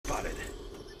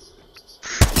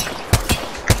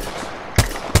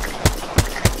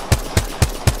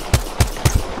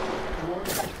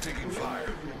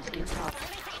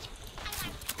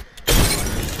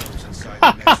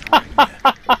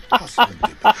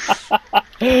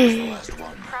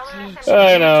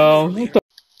I know.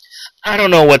 I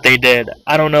don't know what they did.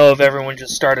 I don't know if everyone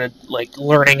just started like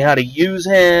learning how to use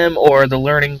him, or the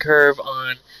learning curve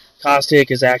on Caustic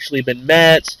has actually been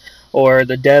met, or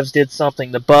the devs did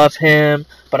something to buff him.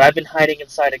 But I've been hiding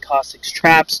inside of Caustic's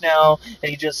traps now,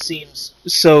 and he just seems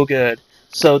so good.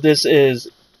 So this is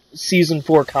Season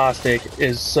 4 Caustic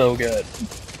is so good.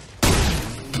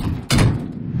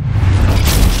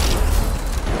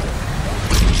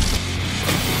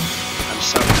 I'm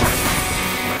sorry.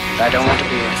 I don't want to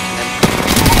be a member.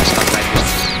 That's not my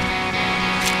business.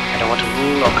 I don't want to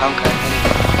rule or conquer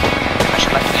anyone. I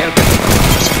should like to help everyone.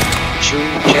 Jew,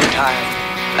 Gentile,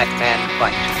 black man,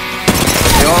 white.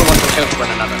 We all want to help one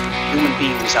another. Human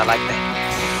beings are like that.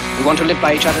 We want to live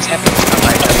by each other's happiness, not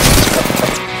by each other's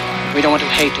misery. We don't want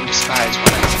to hate and despise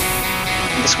one another.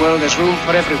 In this world there's room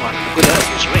for everyone, and the good earth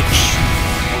is rich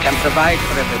and can provide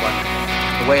for everyone.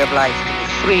 The way of life can be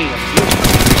free and beautiful.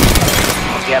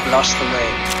 We have lost the way.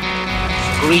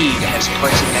 Greed has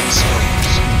poisoned men's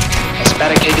souls, has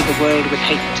barricaded the world with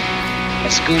hate,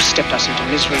 has goose-stepped us into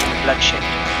misery and bloodshed.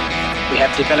 We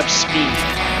have developed speed,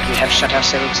 but we have shut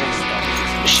ourselves in.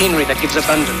 Machinery that gives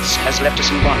abundance has left us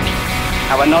in want.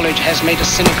 Our knowledge has made us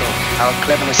cynical, our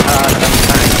cleverness hard and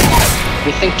unkind.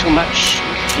 We think too much,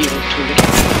 we feel too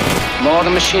little. More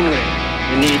than machinery,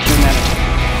 we need humanity.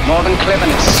 More than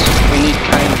cleverness, we need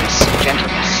kindness,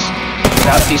 gentleness.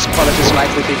 Without these qualities,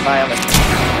 life will be violent,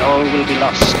 and all will be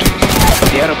lost.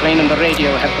 The aeroplane and the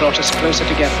radio have brought us closer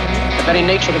together. The very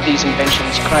nature of these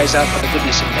inventions cries out for the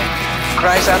goodness of men,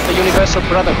 cries out for universal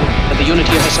brotherhood, for the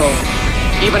unity of us all.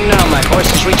 Even now, my voice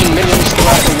is reaching millions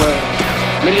throughout the world.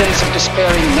 Millions of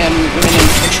despairing men, women,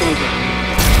 and children,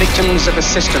 victims of a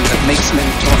system that makes men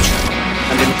torture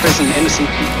and imprison innocent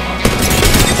people.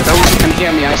 To those who can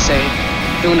hear me, I say,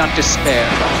 do not despair.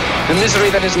 The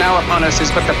misery that is now upon us is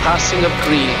but the passing of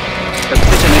greed, the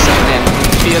bitterness of men who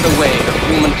fear the way of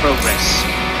human progress.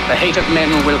 The hate of men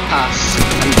will pass,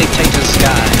 and dictators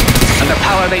die, and the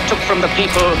power they took from the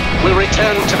people will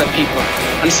return to the people.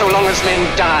 And so long as men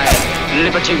die,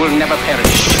 liberty will never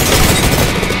perish.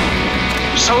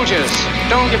 Soldiers,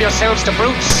 don't give yourselves to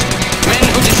brutes. Men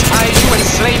who despise you,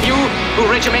 enslave you, who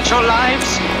regiment your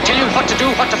lives, tell you what to do,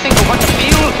 what to think, and what to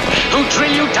feel, who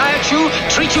drill you, diet you,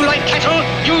 treat you like cattle,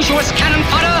 use you as cannon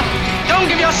fodder. Don't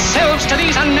give yourselves to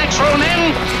these unnatural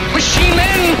men, machine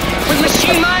men, with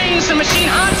machine minds and machine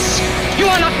hearts. You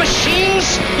are not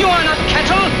machines, you are not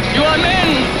cattle, you are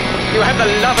men. You have the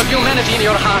love of humanity in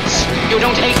your hearts. You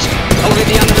don't hate, only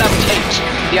the unloved hate,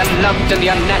 the unloved and the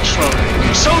unnatural.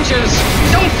 Soldiers,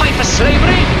 don't fight for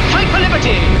slavery, fight for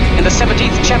liberty. In the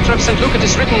 17th chapter of St. Luke it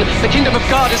is written, the kingdom of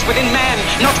God is within man,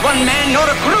 not one man nor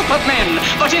a group of men,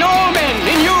 but in all men,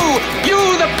 in you. You,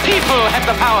 the people, have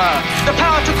the power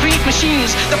to create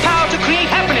machines, the power to create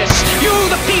happiness. You,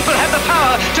 the people, have the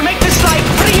power to make this life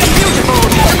free and beautiful,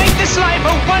 to make this life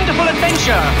a wonderful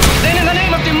adventure. Then in the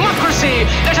name of democracy,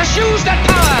 let us use that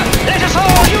power. Let us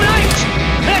all unite.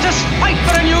 Let us fight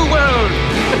for a new world,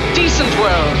 a decent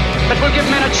world, that will give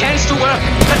men a chance to work,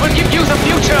 that will give youth a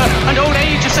future and old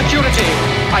age a security.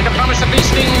 By the promise of these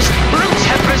things, brutes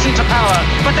have risen to power,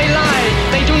 but they lie.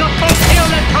 They do not fulfill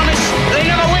that promise. They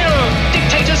never will.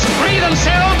 Dictators free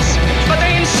themselves, but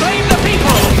they enslave the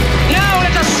people. Now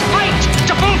let us fight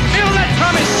to fulfill that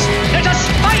promise. Let us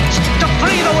fight to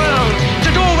free the world, to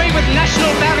do away with national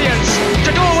barriers,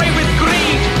 to do away with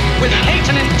greed, with hate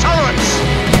and intolerance.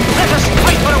 Let us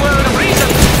fight for a world of reason,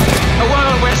 a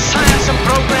world where science and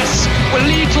progress will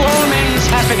lead to all men's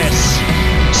happiness.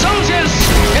 Soldiers,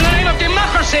 in the name of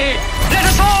democracy, let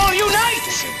us all unite!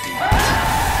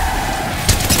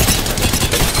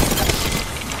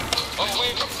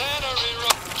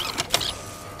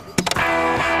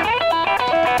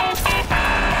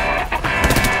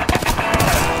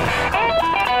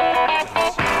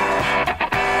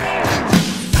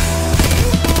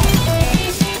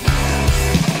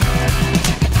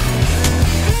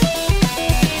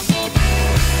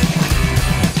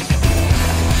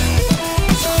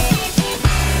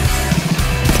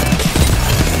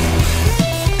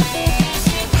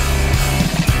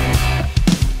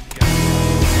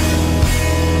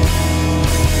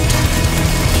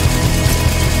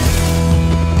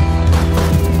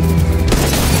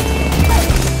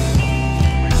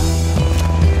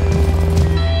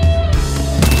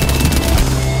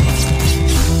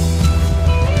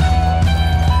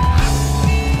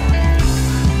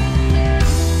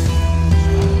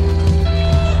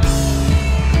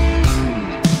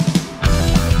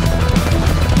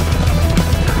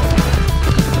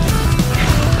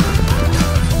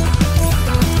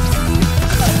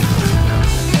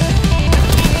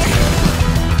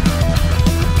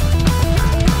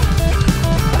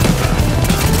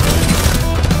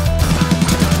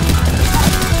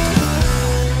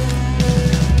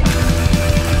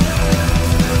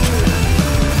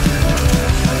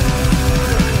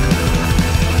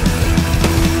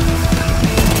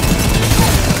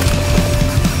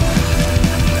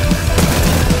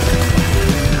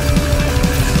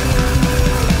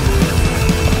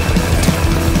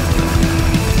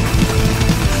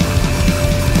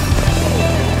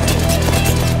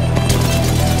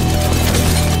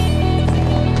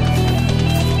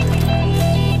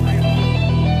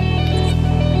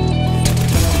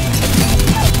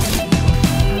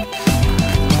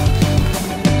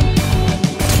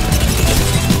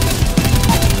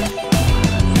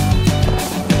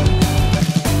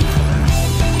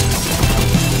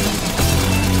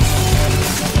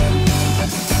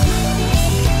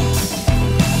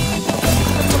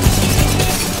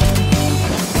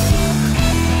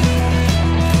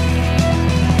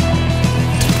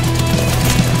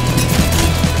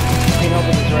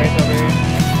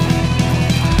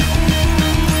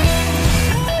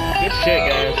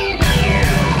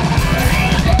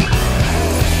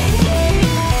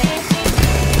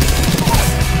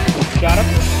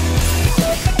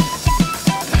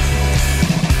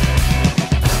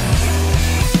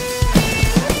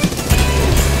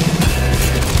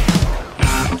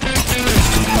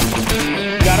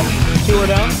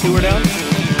 down. 2 are down.